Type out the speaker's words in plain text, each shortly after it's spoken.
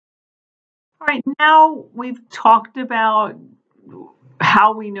All right, now we've talked about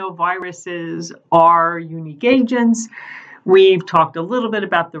how we know viruses are unique agents. We've talked a little bit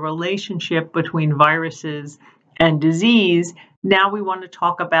about the relationship between viruses and disease. Now we want to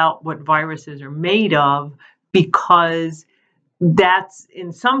talk about what viruses are made of, because that's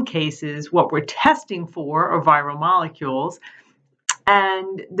in some cases what we're testing for are viral molecules,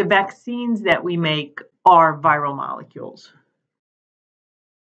 and the vaccines that we make are viral molecules.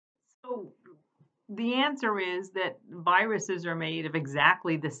 So the answer is that viruses are made of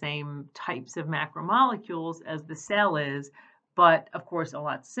exactly the same types of macromolecules as the cell is, but of course a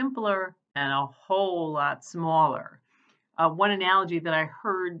lot simpler and a whole lot smaller. One analogy that I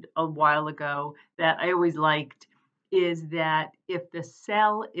heard a while ago that I always liked is that if the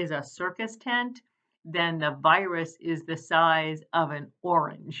cell is a circus tent, then the virus is the size of an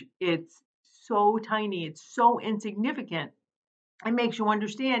orange. It's so tiny, it's so insignificant. It makes you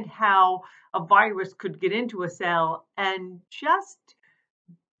understand how a virus could get into a cell and just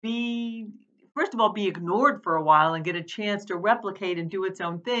be, first of all, be ignored for a while and get a chance to replicate and do its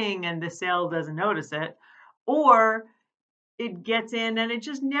own thing, and the cell doesn't notice it. Or it gets in and it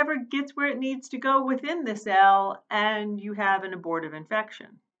just never gets where it needs to go within the cell, and you have an abortive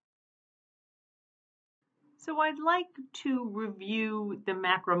infection. So I'd like to review the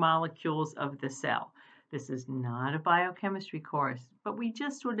macromolecules of the cell. This is not a biochemistry course, but we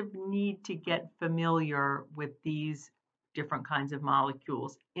just sort of need to get familiar with these different kinds of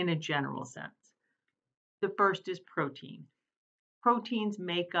molecules in a general sense. The first is protein. Proteins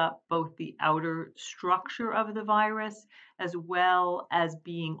make up both the outer structure of the virus as well as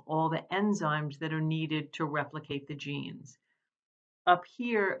being all the enzymes that are needed to replicate the genes. Up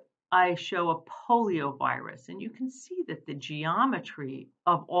here, I show a poliovirus, and you can see that the geometry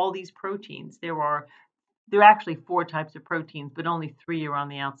of all these proteins, there are actually 4 types of proteins, but only 3 are on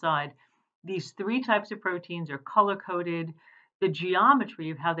the outside. These 3 types of proteins are color-coded. The geometry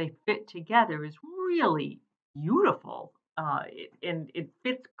of how they fit together is really beautiful, and it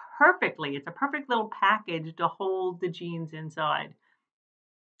fits perfectly. It's a perfect little package to hold the genes inside.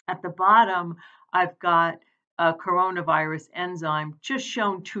 At the bottom, I've got a coronavirus enzyme, just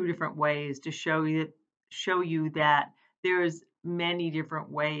shown 2 different ways to show you that there's many different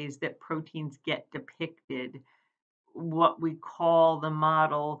ways that proteins get depicted. What we call the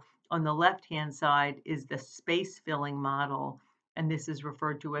model on the left-hand side is the space-filling model, and this is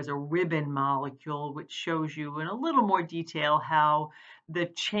referred to as a ribbon molecule, which shows you in a little more detail how the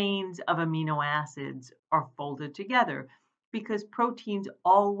chains of amino acids are folded together, because proteins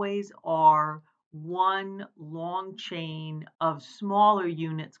always are one long chain of smaller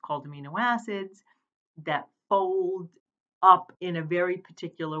units called amino acids that fold up in a very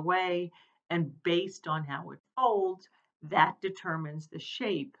particular way, and based on how it folds, that determines the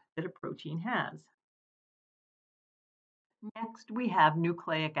shape that a protein has. Next, we have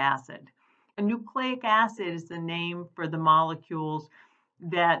nucleic acid. A nucleic acid is the name for the molecules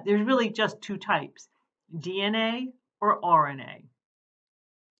that there's really just 2 types, DNA or RNA.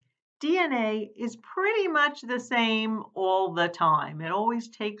 DNA is pretty much the same all the time. It always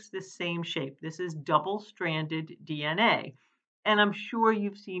takes the same shape. This is double-stranded DNA. And I'm sure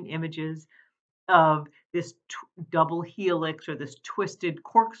you've seen images of this double helix or this twisted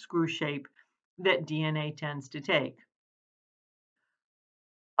corkscrew shape that DNA tends to take.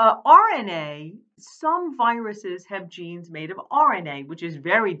 RNA, some viruses have genes made of RNA, which is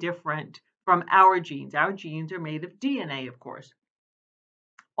very different from our genes. Our genes are made of DNA, of course.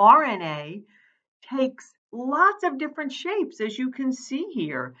 RNA takes lots of different shapes, as you can see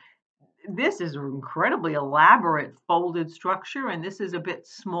here. This is an incredibly elaborate folded structure, and this is a bit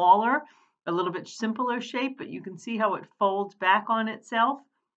smaller, a little bit simpler shape, but you can see how it folds back on itself.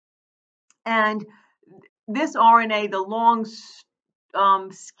 And this RNA, the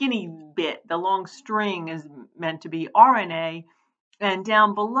long skinny bit, the long string, is meant to be RNA, and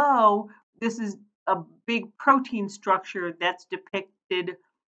down below, this is a big protein structure that's depicted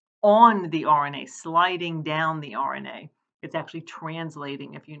on the RNA, sliding down the RNA. It's actually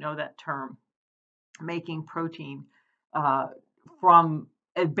translating, if you know that term, making protein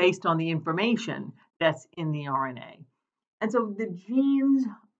based on the information that's in the RNA. And so the genes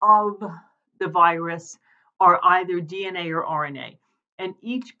of the virus are either DNA or RNA, and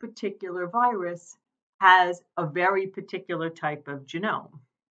each particular virus has a very particular type of genome.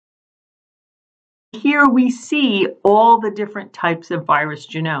 Here we see all the different types of virus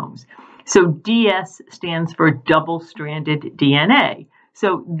genomes. So DS stands for double-stranded DNA.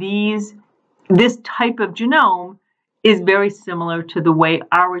 So this type of genome is very similar to the way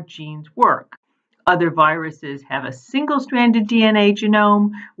our genes work. Other viruses have a single-stranded DNA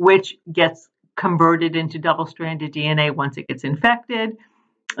genome, which gets converted into double-stranded DNA once it gets infected.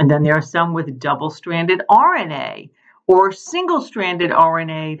 And then there are some with double-stranded RNA or single-stranded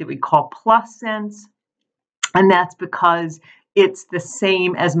RNA that we call plus sense. And that's because it's the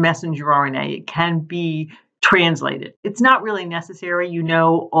same as messenger RNA. It can be translated. It's not really necessary. You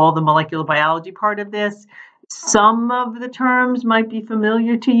know all the molecular biology part of this. Some of the terms might be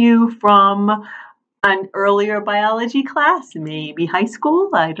familiar to you from an earlier biology class, maybe high school,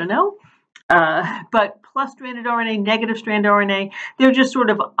 I don't know. But plus-stranded RNA, negative-strand RNA, they're just sort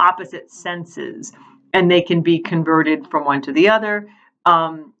of opposite senses, and they can be converted from one to the other.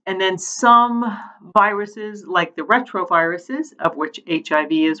 And then some viruses, like the retroviruses, of which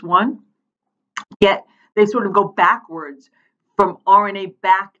HIV is one, they sort of go backwards from RNA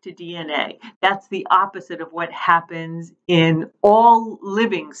back to DNA. That's the opposite of what happens in all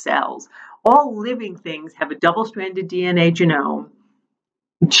living cells. All living things have a double-stranded DNA genome.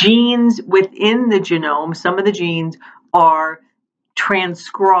 Genes within the genome, some of the genes are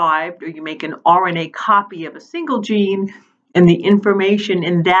transcribed, or you make an RNA copy of a single gene, and the information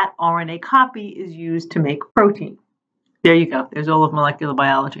in that RNA copy is used to make protein. There you go. There's all of molecular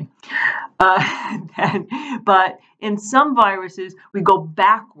biology. But in some viruses, we go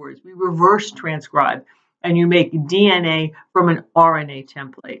backwards. We reverse transcribe, and you make DNA from an RNA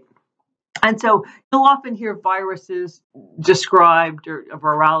template. And so you'll often hear viruses described, or a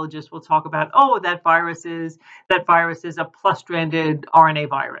virologist will talk about, oh, that virus is a plus-stranded RNA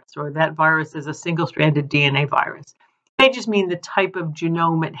virus, or that virus is a single-stranded DNA virus. They just mean the type of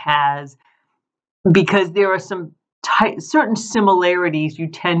genome it has, because there are some certain similarities you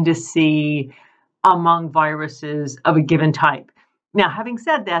tend to see among viruses of a given type. Now, having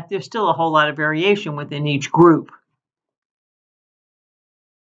said that, there's still a whole lot of variation within each group.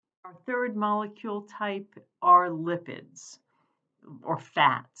 Our third molecule type are lipids or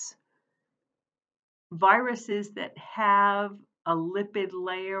fats. Viruses that have a lipid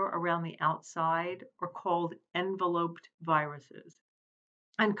layer around the outside are called enveloped viruses.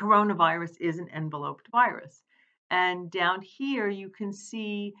 And coronavirus is an enveloped virus. And down here, you can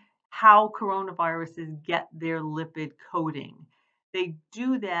see how coronaviruses get their lipid coating. They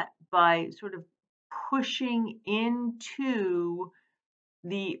do that by sort of pushing into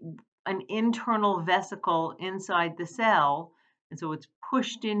an internal vesicle inside the cell. And so it's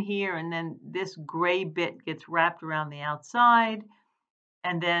pushed in here, and then this gray bit gets wrapped around the outside,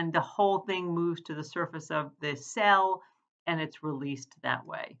 and then the whole thing moves to the surface of the cell, and it's released that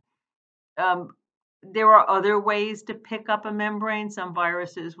way. There are other ways to pick up a membrane. Some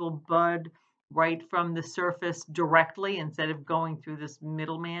viruses will bud right from the surface directly instead of going through this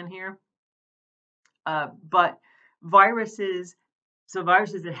middleman here. But viruses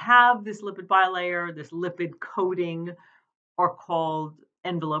that have this lipid bilayer, this lipid coating, are called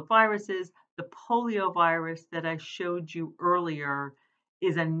envelope viruses. The poliovirus that I showed you earlier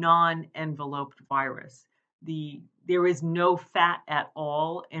is a non-enveloped virus. There is no fat at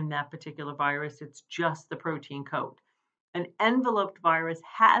all in that particular virus. It's just the protein coat. An enveloped virus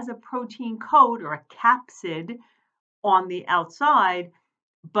has a protein coat or a capsid on the outside,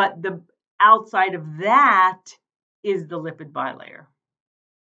 but the outside of that is the lipid bilayer.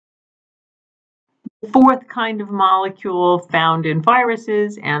 The fourth kind of molecule found in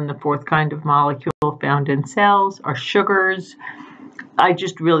viruses and the fourth kind of molecule found in cells are sugars. I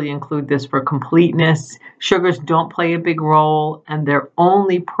just really include this for completeness. Sugars don't play a big role, and they're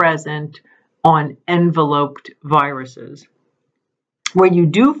only present on enveloped viruses. Where you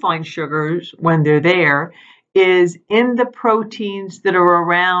do find sugars when they're there is in the proteins that are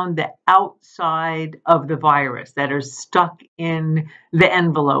around the outside of the virus, that are stuck in the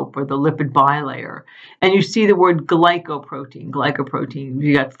envelope or the lipid bilayer. And you see the word glycoprotein.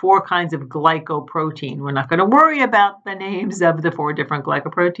 You got 4 kinds of glycoprotein. We're not going to worry about the names of the 4 different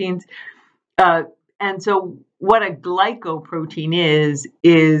glycoproteins. And so what a glycoprotein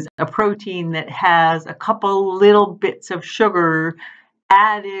is a protein that has a couple little bits of sugar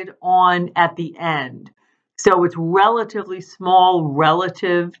added on at the end. So it's relatively small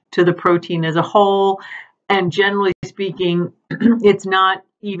relative to the protein as a whole. And generally speaking, it's not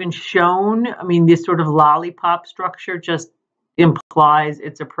even shown. I mean, this sort of lollipop structure just implies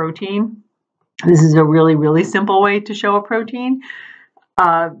it's a protein. This is a really, really simple way to show a protein.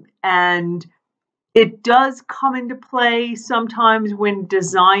 And it does come into play sometimes when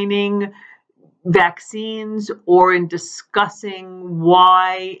designing vaccines or in discussing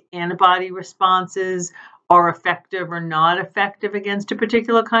why antibody responses are effective or not effective against a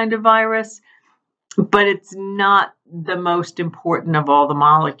particular kind of virus, but it's not the most important of all the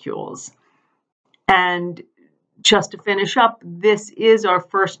molecules. And just to finish up, this is our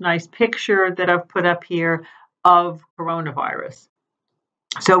first nice picture that I've put up here of coronavirus.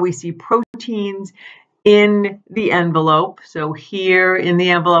 So we see proteins in the envelope. So here in the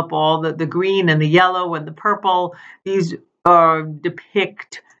envelope, all the green and the yellow and the purple, these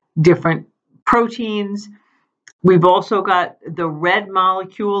depict different proteins. We've also got the red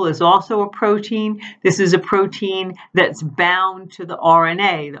molecule is also a protein. This is a protein that's bound to the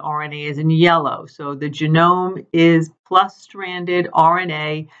RNA. The RNA is in yellow. So the genome is plus-stranded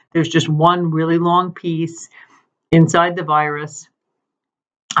RNA. There's just one really long piece inside the virus.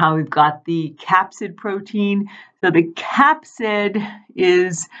 We've got the capsid protein. So the capsid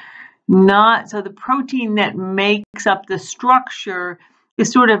is not, so the protein that makes up the structure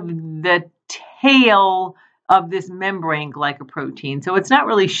is sort of the tail of this membrane glycoprotein. So it's not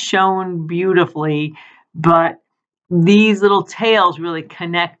really shown beautifully, but these little tails really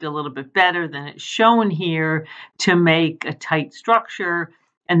connect a little bit better than it's shown here to make a tight structure.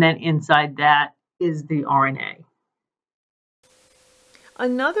 And then inside that is the RNA.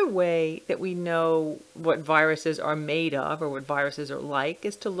 Another way that we know what viruses are made of or what viruses are like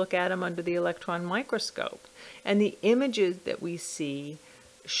is to look at them under the electron microscope. And the images that we see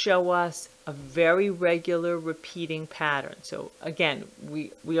show us a very regular repeating pattern. So again,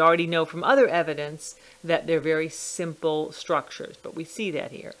 we already know from other evidence that they're very simple structures, but we see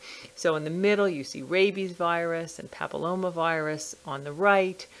that here. So in the middle, you see rabies virus and papillomavirus. On the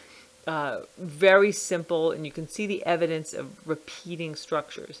right, very simple, and you can see the evidence of repeating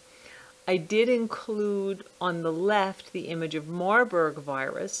structures. I did include on the left the image of Marburg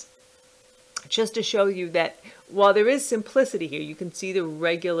virus, just to show you that while there is simplicity here, you can see the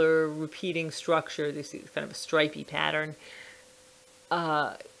regular repeating structure. This is kind of a stripy pattern,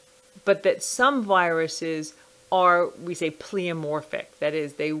 but that some viruses are, we say, pleomorphic. That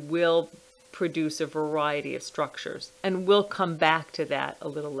is, they will produce a variety of structures, and we'll come back to that a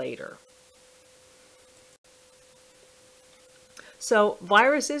little later. So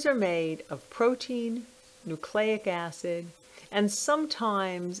viruses are made of protein, nucleic acid, and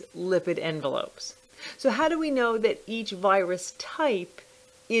sometimes lipid envelopes. So how do we know that each virus type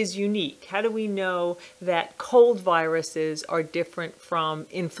is unique? How do we know that cold viruses are different from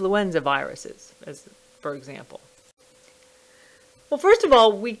influenza viruses, as for example? Well, first of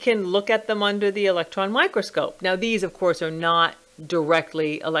all, we can look at them under the electron microscope. Now, these, of course, are not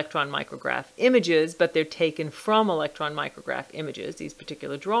directly electron micrograph images, but they're taken from electron micrograph images, these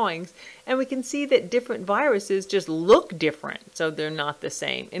particular drawings, and we can see that different viruses just look different, so they're not the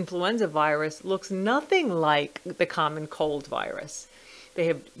same. Influenza virus looks nothing like the common cold virus. They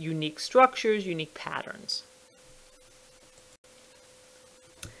have unique structures, unique patterns.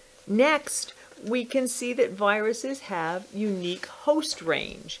 Next, we can see that viruses have unique host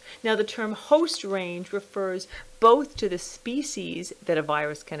range. Now, the term host range refers both to the species that a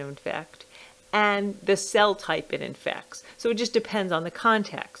virus can infect and the cell type it infects. So it just depends on the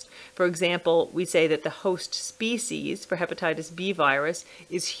context. For example, we say that the host species for hepatitis B virus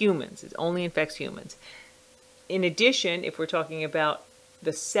is humans. It only infects humans. In addition, if we're talking about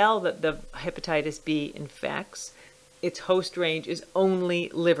the cell that the hepatitis B infects, its host range is only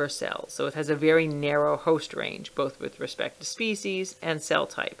liver cells. So it has a very narrow host range, both with respect to species and cell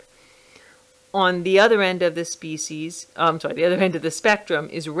type. On the other end of the the other end of the spectrum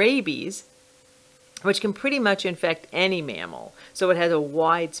is rabies, which can pretty much infect any mammal. So it has a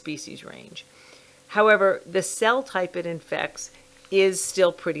wide species range. However, the cell type it infects is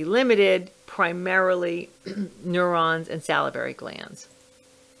still pretty limited, primarily neurons and salivary glands.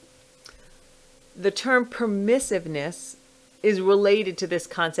 The term permissiveness is related to this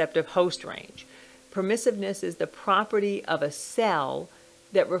concept of host range. Permissiveness is the property of a cell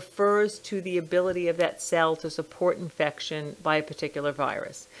that refers to the ability of that cell to support infection by a particular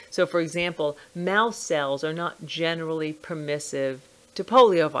virus. So, for example, mouse cells are not generally permissive to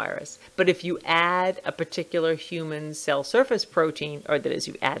poliovirus, but if you add a particular human cell surface protein, or that is,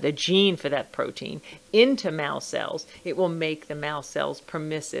 you add a gene for that protein into mouse cells, it will make the mouse cells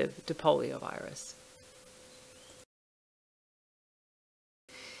permissive to poliovirus.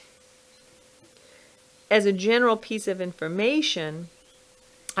 As a general piece of information,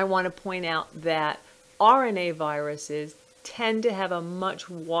 I want to point out that RNA viruses tend to have a much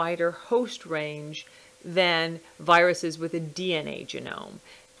wider host range than viruses with a DNA genome.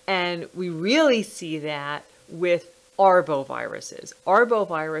 And we really see that with arboviruses.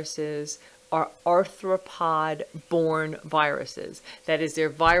 Arboviruses are arthropod-borne viruses. That is, they're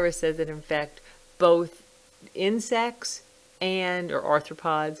viruses that infect both insects or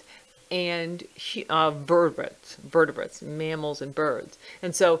arthropods and vertebrates, mammals and birds.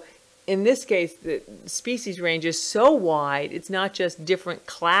 And so in this case, the species range is so wide, it's not just different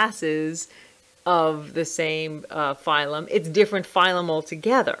classes of the same phylum, it's different phylum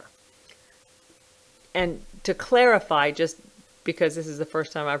altogether. And to clarify, just because this is the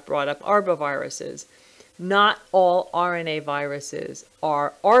first time I've brought up arboviruses, not all RNA viruses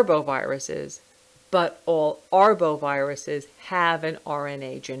are arboviruses, but all arboviruses have an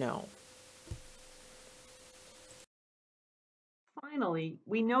RNA genome. Finally,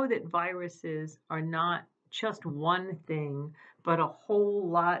 we know that viruses are not just one thing, but a whole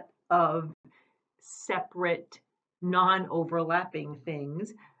lot of separate, non-overlapping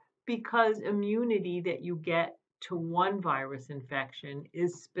things, because immunity that you get to one virus infection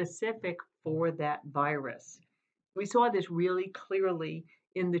is specific for that virus. We saw this really clearly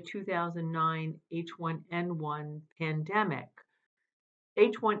in the 2009 H1N1 pandemic.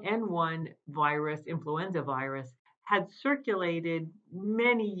 H1N1 virus, influenza virus, had circulated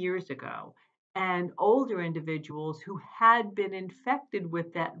many years ago, and older individuals who had been infected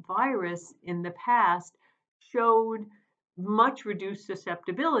with that virus in the past showed much reduced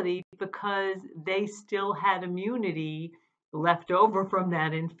susceptibility because they still had immunity left over from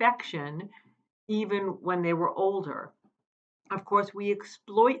that infection, even when they were older. Of course, we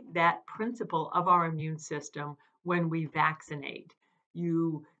exploit that principle of our immune system when we vaccinate.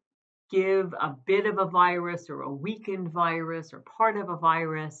 You give a bit of a virus or a weakened virus or part of a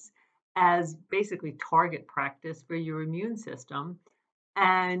virus as basically target practice for your immune system.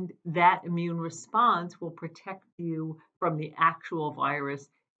 And that immune response will protect you from the actual virus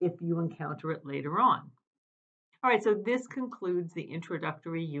if you encounter it later on. All right, so this concludes the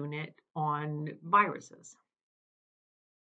introductory unit on viruses.